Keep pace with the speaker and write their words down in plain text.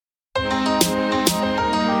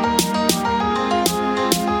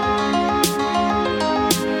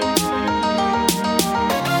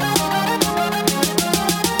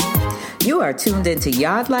are tuned into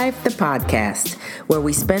Yard Life, the podcast, where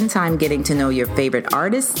we spend time getting to know your favorite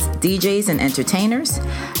artists, DJs, and entertainers,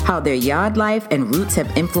 how their yard life and roots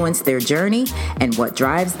have influenced their journey, and what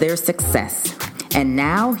drives their success. And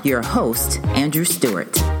now, your host, Andrew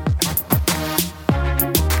Stewart.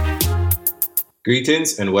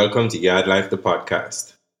 Greetings and welcome to Yard Life, the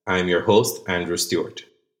podcast. I'm your host, Andrew Stewart.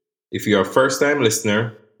 If you're a first-time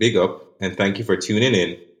listener, big up and thank you for tuning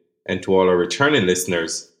in. And to all our returning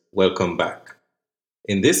listeners, welcome back.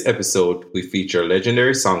 In this episode, we feature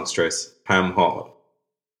legendary songstress Pam Hall.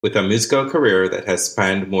 With a musical career that has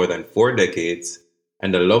spanned more than 4 decades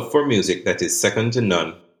and a love for music that is second to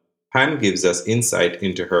none, Pam gives us insight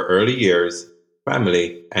into her early years,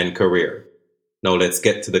 family, and career. Now let's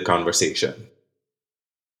get to the conversation.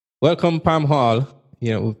 Welcome, Pam Hall.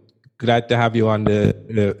 Glad to have you on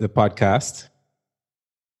the podcast.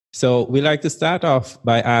 So we like to start off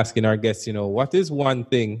by asking our guests, what is one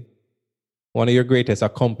of your greatest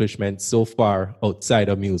accomplishments so far outside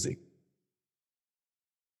of music?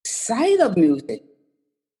 Side of music?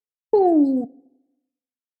 Ooh.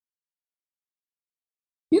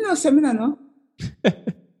 Semina, no?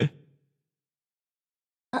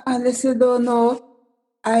 I honestly don't know.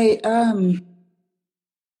 I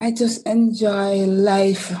just enjoy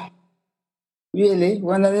life. Really,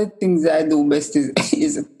 one of the things I do best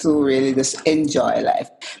is to really just enjoy life.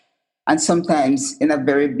 And sometimes in a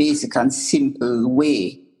very basic and simple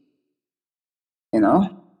way,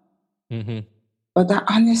 Mm-hmm. But I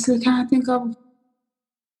honestly can't think of,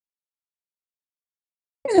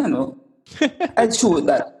 I choose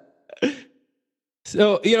that.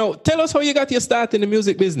 So, tell us how you got your start in the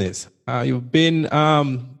music business. You've been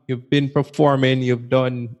performing, you've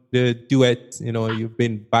done the duet, you've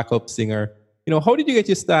been backup singer. How did you get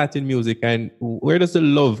your start in music, and where does the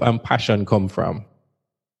love and passion come from?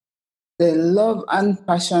 The love and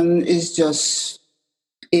passion is just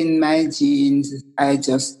in my genes. I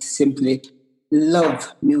just simply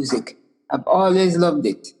love music. I've always loved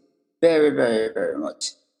it very, very, very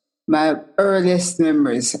much. My earliest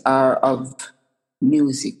memories are of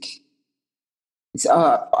music. It's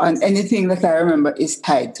and anything that I remember is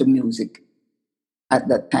tied to music at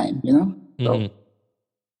that time, Mm-hmm. So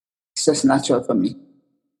it's just natural for me.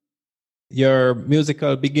 Your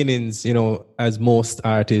musical beginnings, as most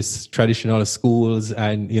artists, traditional schools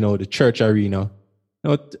and, the church arena.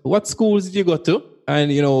 What schools did you go to? And,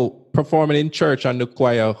 performing in church and the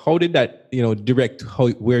choir, how did that, direct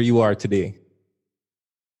where you are today?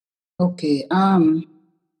 Okay.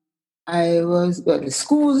 The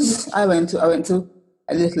schools I went to a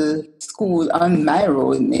little school on my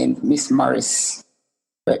road named Miss Morris.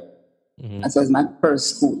 Right. Mm-hmm. That was my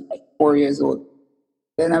first school, like 4 years old.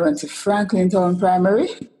 Then I went to Franklin Town Primary.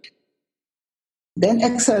 Then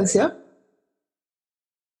Excelsior.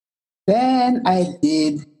 Then I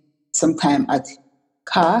did some time at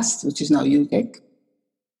CAST, which is now UTech.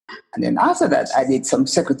 And then after that, I did some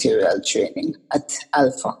secretarial training at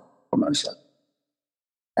Alpha Commercial.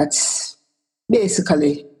 That's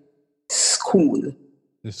basically school.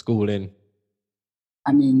 The schooling.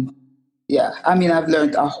 I've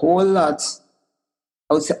learned a whole lot.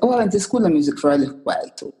 I would say, I went to school of music for a little while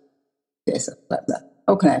too. Yes, like that.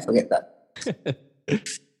 How can I forget that?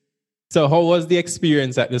 So how was the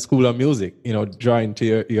experience at the School of Music, drawing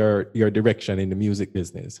to your direction in the music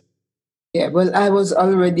business? Yeah, well, I was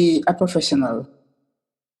already a professional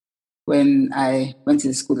when I went to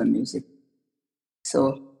the School of Music.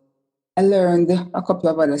 So I learned a couple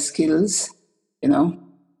of other skills,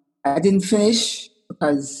 I didn't finish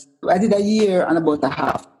because I did a year and about a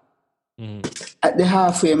half. Mm-hmm. At the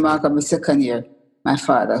halfway mark of the second year, my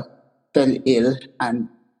father fell ill and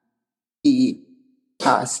he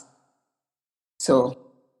passed. So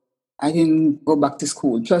I didn't go back to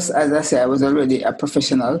school. Plus, as I said, I was already a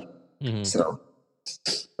professional. Mm-hmm.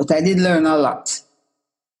 But I did learn a lot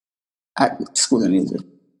at School of Music.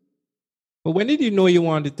 But when did you know you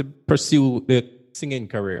wanted to pursue the singing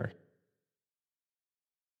career?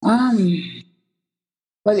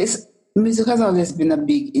 Music has always been a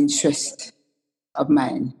big interest of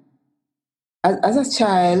mine. As a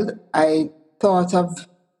child, I thought of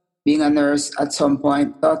being a nurse at some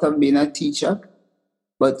point, thought of being a teacher,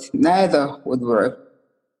 but neither would work.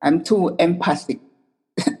 I'm too empathic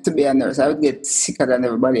to be a nurse. I would get sicker than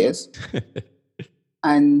everybody else.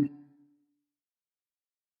 And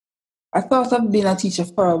I thought of being a teacher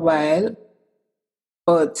for a while,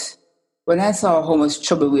 but when I saw how much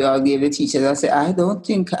trouble we all gave the teachers, I said, I don't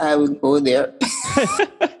think I would go there.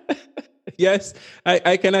 Yes,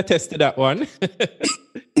 I can attest to that one.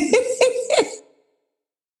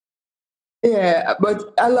 Yeah,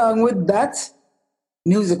 but along with that,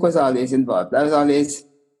 music was always involved. I was always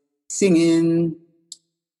singing,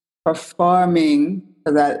 performing.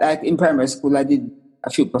 Because like in primary school, I did a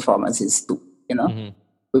few performances too,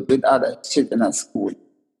 with other children at school.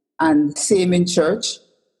 And same in church,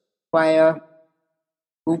 choir,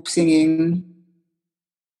 group singing.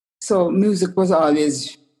 So music was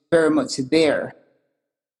always very much there.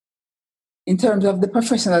 In terms of the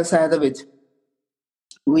professional side of it,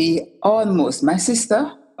 my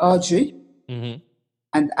sister, Audrey, and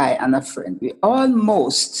I and a friend, we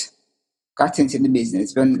almost got into the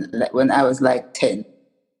business when I was like 10.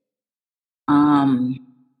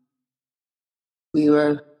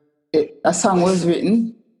 A song was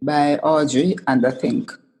written by Audrey, and I don't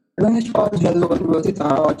know if Audrey alone wrote it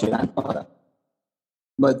or Audrey and Paula.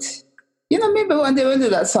 But, maybe one day we'll do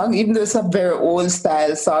that song, even though it's a very old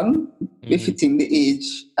style song, befitting the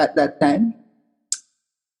age at that time.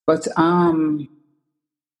 But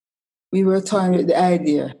we were toying with the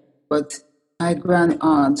idea. But my grand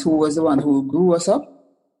aunt, who was the one who grew us up,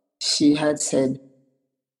 she had said,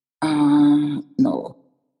 no.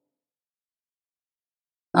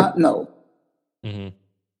 Not no.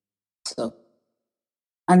 So,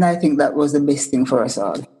 and I think that was the best thing for us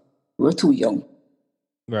all. We were too young.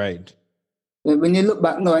 Right. When you look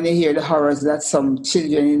back now and you hear the horrors that some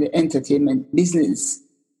children in the entertainment business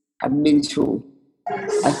have been through,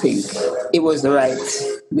 I think it was the right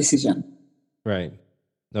decision. Right.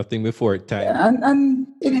 Nothing before time. Yeah, and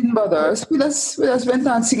it didn't bother us. We just went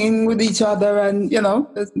on singing with each other, and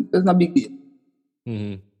there's no big deal.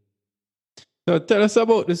 So tell us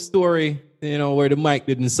about the story, where the mic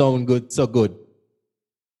didn't sound so good.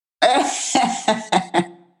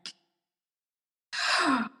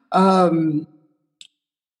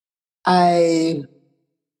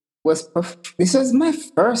 This was my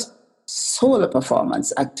first solo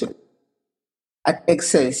performance, actually, at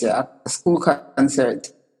Excelsior, at a school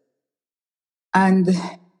concert. And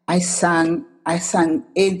I sang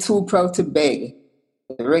Ain't Too Proud to Beg,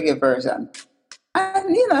 the reggae version. And,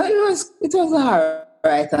 it was all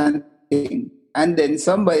right and thing. And then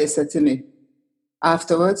somebody said to me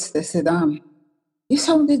afterwards, they said, you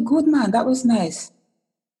sounded good, man. That was nice.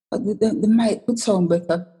 But the mic could sound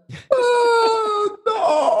better. Oh,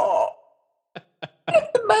 no.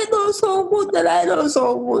 If the mic don't sound good, then I don't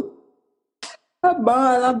sound good. A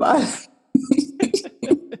ball.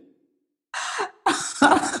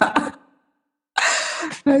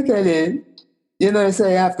 I tell you, so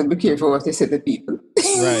you have to be careful what you say to people.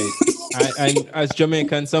 Right. And as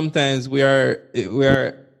Jamaicans, sometimes we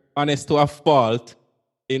are honest to a fault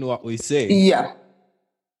in what we say. Yeah.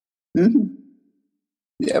 Mm-hmm.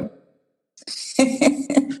 Yep.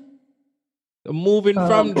 Moving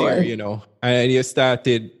from there, and you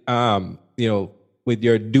started, with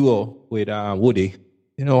your duo with Woody.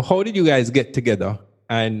 How did you guys get together,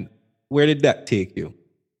 and where did that take you?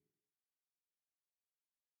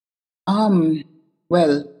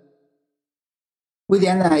 Well, Woody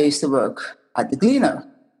and I used to work at the Gleaner.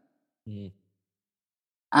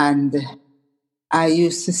 And I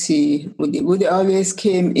used to see Woody always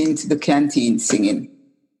came into the canteen singing.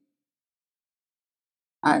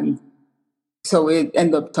 And so we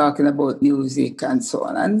end up talking about music and so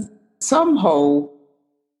on. And somehow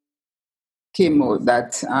came out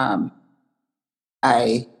that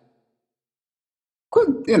I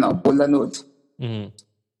could, hold a note.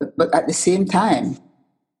 But at the same time,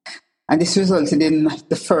 and this resulted in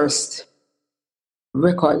the first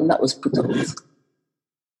recording that was put out,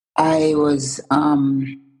 I was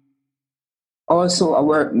also a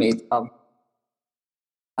workmate of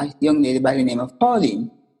a young lady by the name of Pauline,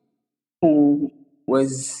 who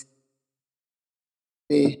was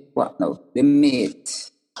the mate.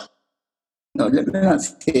 No, let me not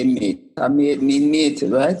say mate. I mean mate,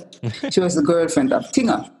 right? She was the girlfriend of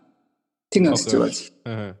Tinga Stewart.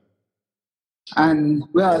 Uh-huh. And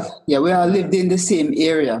we all lived in the same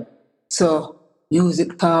area. So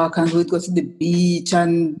music talk, and we'd go to the beach,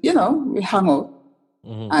 and we hung out.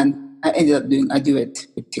 And I ended up doing a duet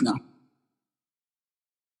with Tinga.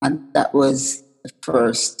 And that was the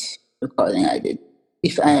first recording I did.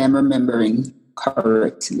 If I am remembering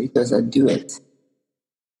correctly, it was a duet.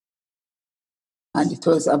 And it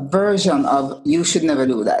was a version of You Should Never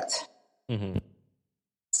Do That.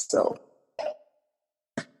 So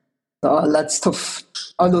all that stuff,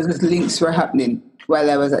 all those little links were happening while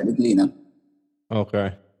I was at the Gleaner.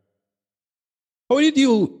 Okay. How did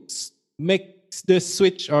you make the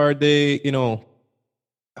switch, or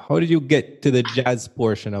how did you get to the jazz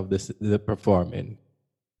portion of the performing?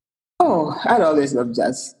 Oh, I'd always loved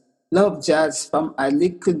jazz. Loved jazz from a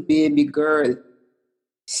little baby girl.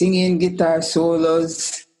 Singing guitar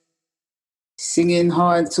solos, singing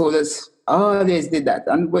hard solos. I always did that.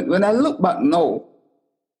 And when I look back now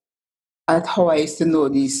at how I used to know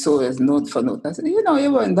these solos note for note, I said, you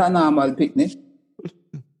weren't a normal picnic.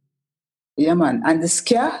 Yeah, man. And the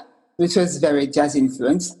ska, which was very jazz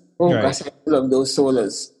influenced. Oh, Right. gosh, I love those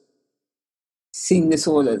solos. Sing the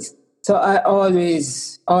solos. So I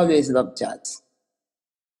always loved jazz.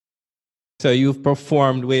 So you've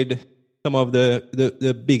performed with some of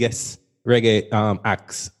the biggest reggae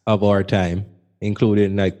acts of our time,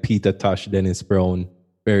 including like Peter Tosh, Dennis Brown,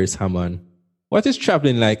 Beres Hammond. What is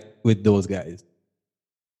traveling like with those guys?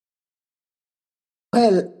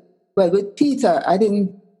 Well, with Peter, I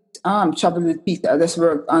didn't travel with Peter. I just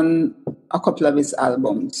worked on a couple of his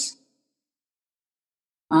albums.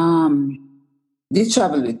 Did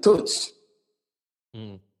travel with Toots.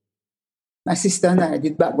 My sister and I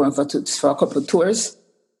did background for Toots for a couple of tours.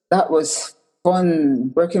 That was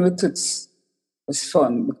fun. Working with Toots was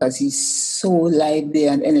fun because he's so lively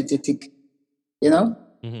and energetic,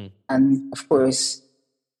 Mm-hmm. And of course,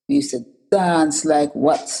 we used to dance like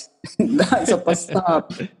what? Dance up a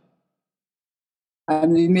stop.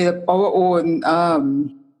 And we made up our own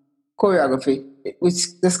choreography,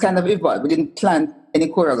 which just kind of evolved. We didn't plan any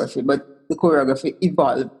choreography, but the choreography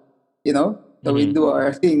evolved, So we do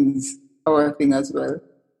our thing as well.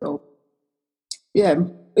 So, yeah.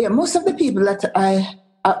 Most of the people that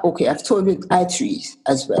I've toured with I3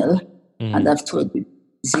 as well, and I've toured with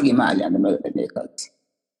Ziggy Marley and the Melody Makers.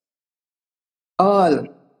 All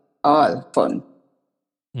fun.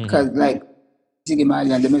 Because like Ziggy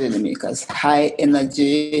Marley and the Melody Makers, high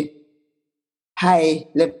energy, high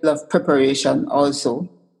level of preparation also,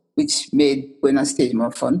 which made going on stage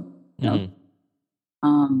more fun.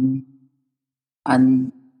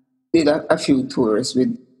 And did a few tours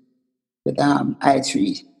with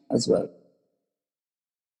I3 as well.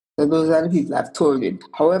 So those are the people I've toured with.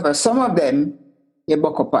 However, some of them you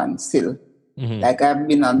buck up on still. Like I've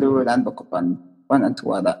been on the road and buck up on one or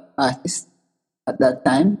two other artists at that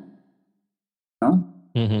time.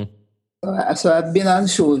 So I've been on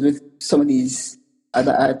shows with some of these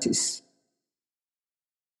other artists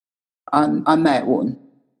on my own,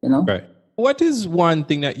 Right. What is one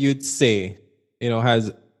thing that you'd say,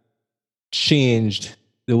 has changed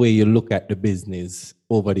the way you look at the business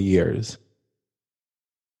over the years?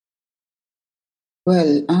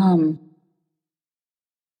 Well,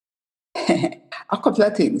 a couple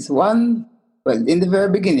of things. One, in the very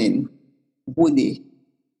beginning, Woody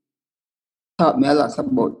taught me a lot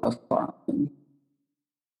about performing,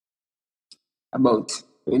 about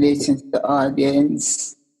relating to the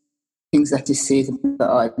audience, things that you say to the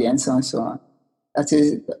audience, and so on. That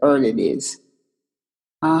is the early days.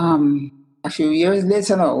 A few years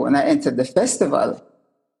later now, when I entered the festival,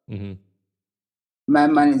 my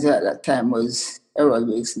manager at that time was Errol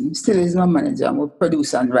Wilson. Still is my manager, and we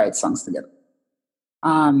produce and write songs together.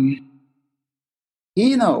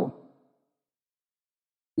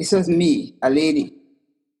 This was me, a lady,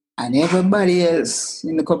 and everybody else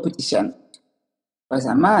in the competition was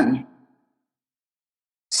a man.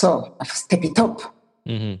 So I step it up.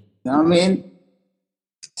 You know what I mean?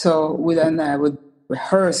 So Will and I would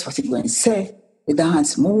rehearse what he's going to say, the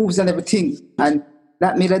dance moves and everything. And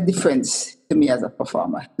that made a difference to me as a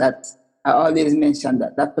performer. That I always mention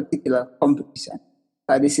that particular competition.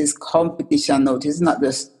 This is competition now. This is not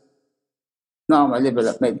just normal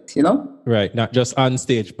development, Right, not just on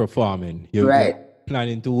stage performing. You're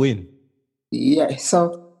planning to win. Yeah,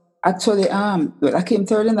 so actually, I came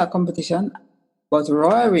third in that competition, but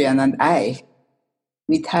Rory and I,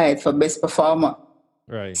 we tied for best performer.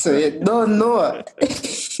 Right. So you don't know.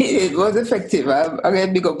 It was effective. I'm going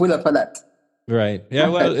to big up Willa for that. Right. Yeah,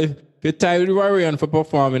 well, if you tie with Rorian for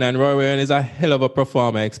performing, and Rorian is a hell of a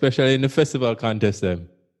performer, especially in the festival contest.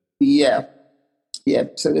 Yeah.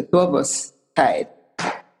 So the two of us tied.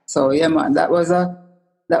 So yeah, man, that was a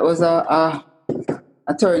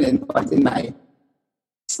turning point in my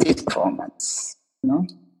stage performance.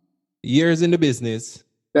 Years in the business.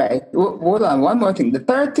 Right. Hold on. One more thing. The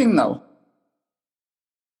third thing now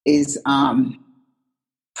is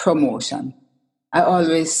promotion. I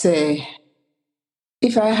always say,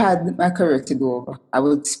 if I had my career to do over, I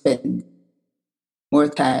would spend more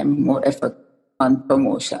time, more effort on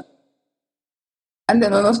promotion. And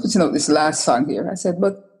then when I was putting out this last song here, I said,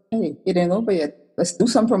 but hey, it ain't over yet. Let's do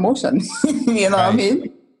some promotion. You know what I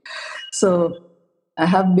mean? So I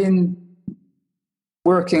have been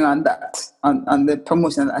working on that, on the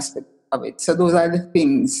promotional aspect of it. So those are the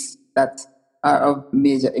things that are of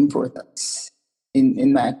major importance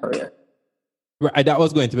in my career. Right, that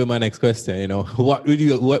was going to be my next question. What would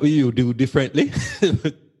you do differently?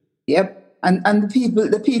 Yep. And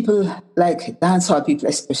the people like dancehall people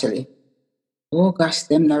especially. Oh gosh,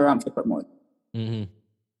 them not around to promote. Mm-hmm.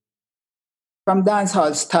 From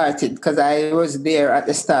dancehall started because I was there at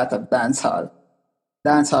the start of dancehall.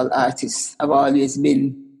 Dancehall artists have always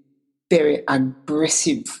been very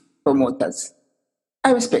aggressive promoters.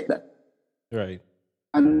 I respect that. Right.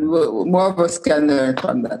 And more of us can learn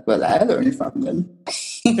from that. Well, I learned from them.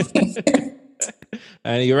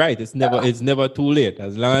 And you're right. It's never too late.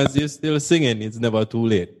 As long as you're still singing, it's never too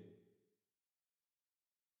late.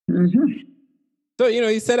 Mm-hmm. So,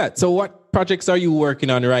 you said that. So what projects are you working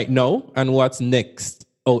on right now? And what's next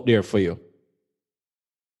out there for you?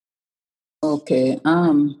 Okay.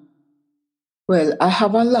 Well, I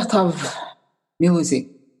have a lot of music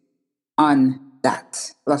on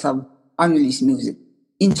that. A lot of unreleased music,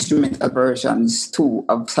 instrumental versions too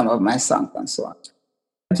of some of my songs and so on.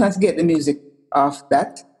 I'm trying to get the music off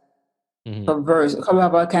that. Mm-hmm. We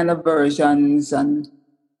have all kind of versions and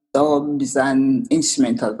dubs and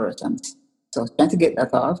instrumental versions. So trying to get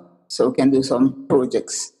that off so we can do some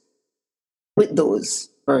projects with those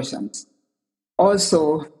versions.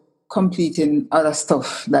 Also completing other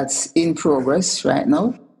stuff that's in progress right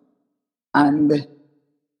now. And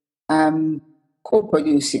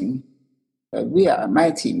co-producing.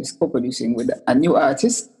 My team is co-producing with a new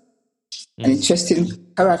artist, an interesting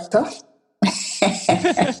character.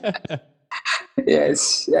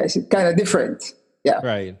 Yes, it's kind of different. Yeah.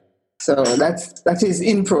 Right. So that is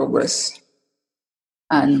in progress.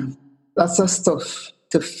 And lots of stuff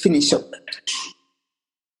to finish up.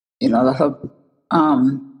 A lot of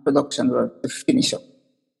production work to finish up.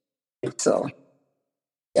 So,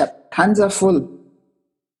 hands are full.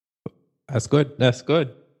 That's good. That's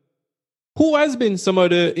good. Who has been some of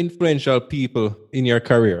the influential people in your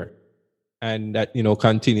career and that,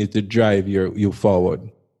 continue to drive you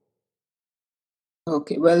forward?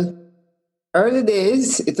 Okay, well, early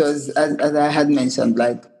days, it was, as I had mentioned,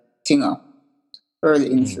 like Tinga,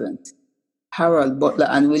 early influence. Harold Butler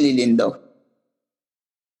and Willie Lindo.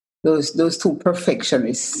 Those two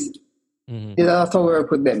perfectionists. Did a lot of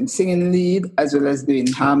work with them, singing lead as well as doing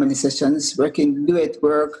harmony sessions, working duet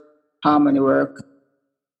work, harmony work.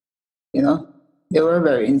 They were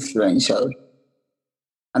very influential.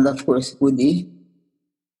 And of course, Woody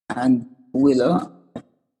and Willow.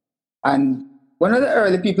 And one of the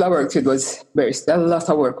early people I worked with was Beres. Did a lot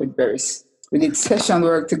of work with Beres. We did session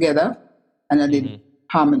work together, and I did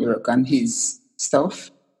harmony work on his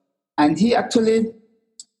stuff. And he actually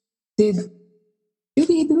did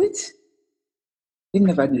he do it? He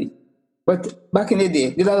never did it. But back in the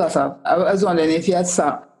day, did a lot of. I was wondering if he had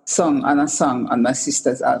sung on a song on my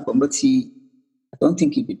sister's album, but I don't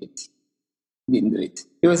think he did it. He didn't do it.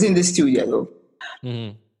 He was in the studio though.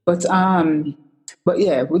 Mm-hmm. But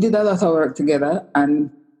yeah, we did a lot of work together,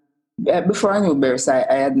 and before I knew Beres, I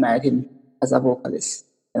admired him as a vocalist,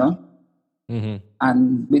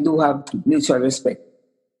 and we do have mutual respect.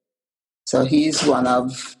 So he's one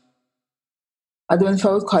of, I don't know if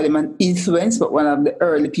I would call him an influence, but one of the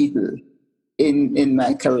early people in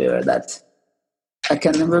my career that I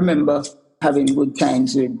can remember having good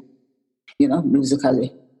times with,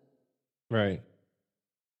 musically. Right.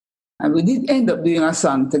 And we did end up doing a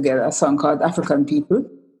song together, a song called African People,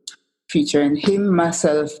 featuring him,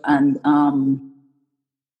 myself, and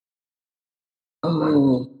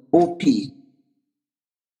OP.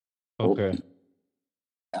 Okay.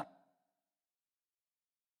 Yeah.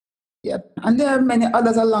 Yep. And there are many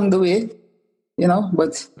others along the way,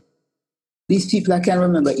 but these people I can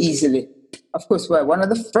remember easily. Of course, one of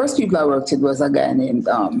the first people I worked with was a guy named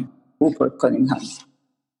Rupert Cunningham.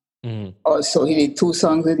 Also, he did 2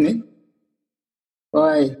 songs with me.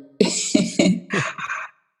 Boy.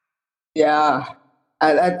 Yeah.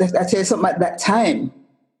 I tell you something, at that time,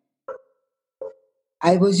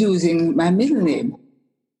 I was using my middle name.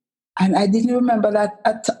 And I didn't remember that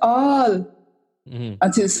at all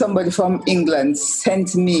until somebody from England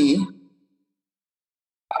sent me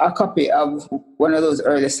a copy of one of those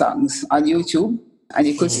early songs on YouTube. And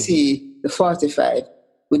you could see the 45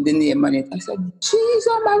 with the name on it. I said, geez,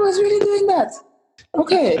 I was really doing that.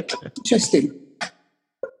 Okay, interesting.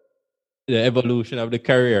 The evolution of the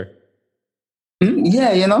career.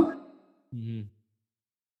 Yeah,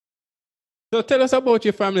 So tell us about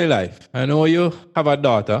your family life. I know you have a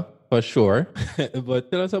daughter, for sure. But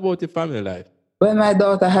tell us about your family life. Well, my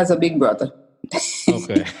daughter has a big brother.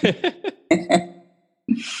 Okay.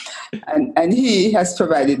 and he has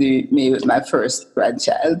provided me with my first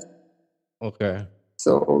grandchild. Okay.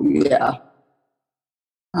 So, yeah.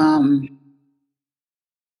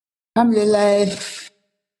 Family life.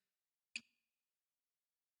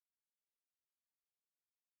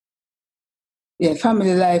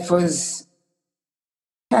 family life was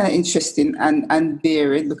kind of interesting and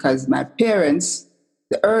varied because my parents,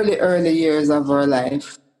 the early years of our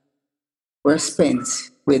life were spent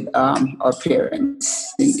with our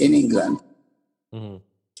parents in England. Mm-hmm.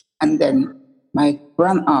 And then my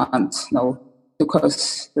grand aunt now took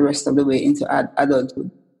us the rest of the way into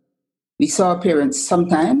adulthood. We saw our parents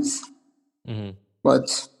sometimes, Mm-hmm.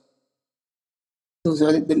 but those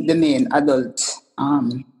were the main adult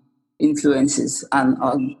influences.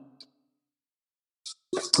 And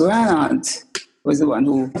grand aunt was the one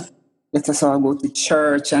who let us all go to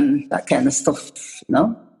church and that kind of stuff,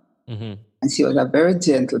 Mm-hmm. And she was a very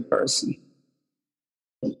gentle person,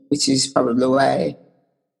 which is probably why,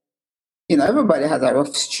 everybody has a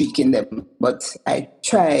rough streak in them, but I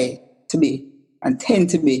try to be and tend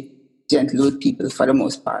to be gentle with people for the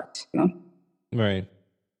most part, Right.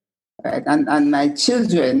 Right. And my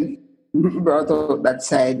children brought out that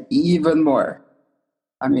side even more.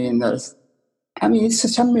 I mean, it's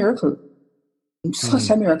such a miracle. Such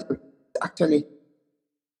a miracle, actually.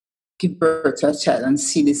 Give birth to a child and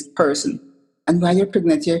see this person. And while you're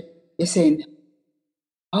pregnant, you're saying,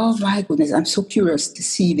 oh my goodness, I'm so curious to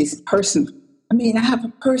see this person. I mean, I have a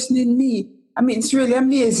person in me. I mean, it's really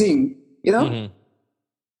amazing, Mm-hmm.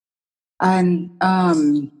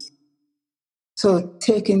 And so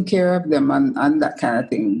taking care of them and that kind of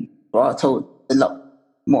thing brought out a lot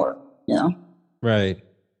more, Right.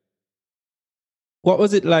 What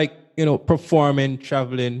was it like, performing,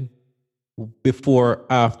 traveling before,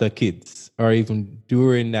 after kids, or even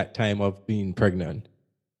during that time of being pregnant?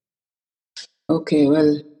 Okay,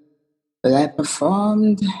 well, I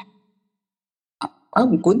performed a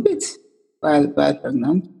good bit while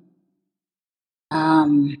pregnant.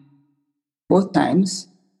 Both times.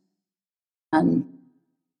 And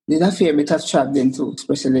did a fair bit of traveling too,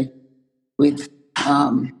 especially with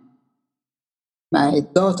my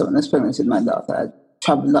daughter. When I was pregnant with my daughter, I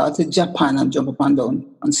traveled out to Japan and jump up and down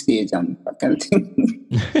on stage and that kind of thing.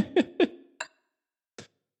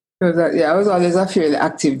 I was always a fairly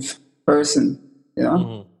active person,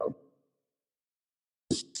 Mm-hmm.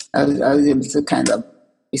 I was able to kind of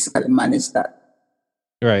basically manage that.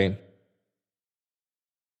 Right.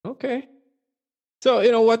 Okay.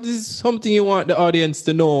 So, what is something you want the audience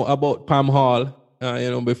to know about Pam Hall,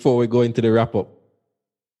 before we go into the wrap up?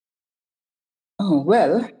 Oh,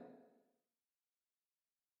 well,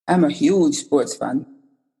 I'm a huge sports fan.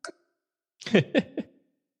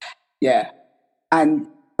 Yeah. And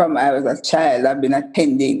from I was a child, I've been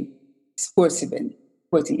attending sporting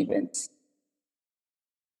events.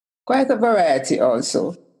 Quite a variety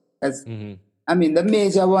also. Because, I mean, the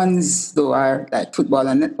major ones, though, are like football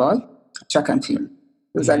and netball, track and field.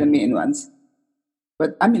 Those are the main ones.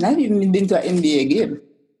 But, I mean, I've even been to an NBA game.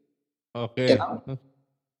 Okay.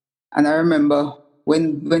 And I remember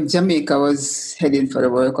when Jamaica was heading for the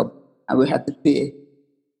World Cup and we had to play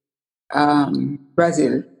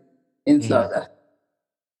Brazil in Florida.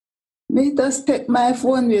 Me just take my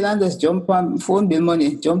phone bill and just jump on phone bill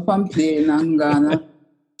money, jump on plane and Ghana,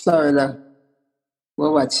 Florida.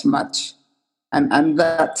 We'll watch match. I'm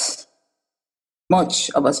that much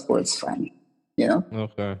of a sports fan,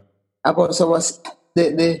 Okay. I've also was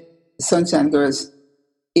the Sunshine Girls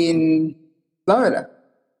in Florida.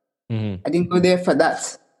 Mm-hmm. I didn't go there for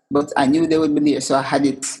that, but I knew they would be there, so I had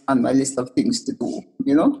it on my list of things to do,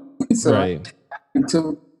 So Right. I went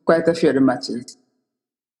to quite a few of the matches.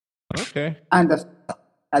 Okay. And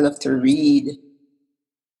I love to read.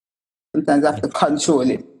 Sometimes I have to control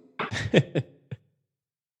it.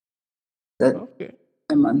 Okay.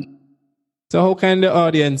 Man. So how can the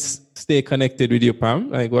audience stay connected with you, Pam?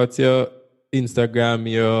 Like, what's your Instagram,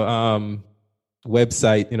 your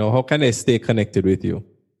website? How can they stay connected with you?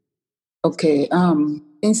 Okay.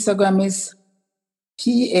 Instagram is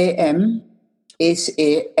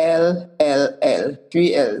PAMHALLL,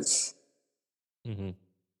 3 L's. Mm-hmm.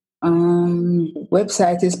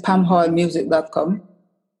 Website is pamhallmusic.com.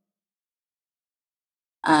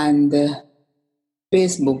 And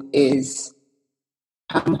Facebook is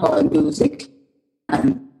Pam Hall Music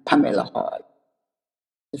and Pamela Hall.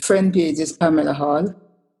 The friend page is Pamela Hall.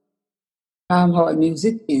 Pam Hall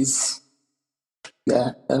Music is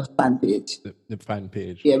the fan page. The fan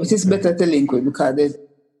page. Yeah, which is better to link with because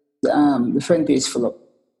the friend page is full up.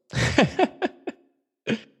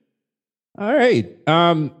 All right.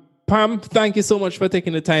 Pam, thank you so much for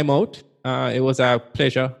taking the time out. It was a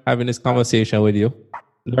pleasure having this conversation with you.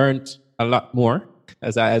 Learned a lot more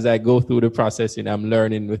as I go through the process, I'm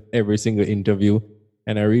learning with every single interview,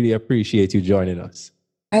 and I really appreciate you joining us.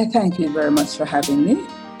 I thank you very much for having me.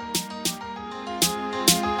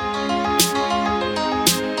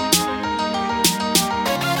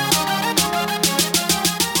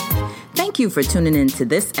 you for tuning in to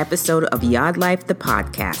this episode of Yard Life, the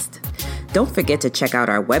podcast. Don't forget to check out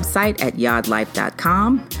our website at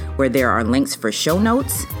yardlife.com, where there are links for show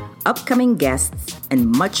notes, upcoming guests,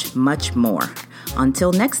 and much, much more.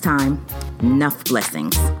 Until next time, enough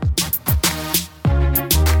blessings.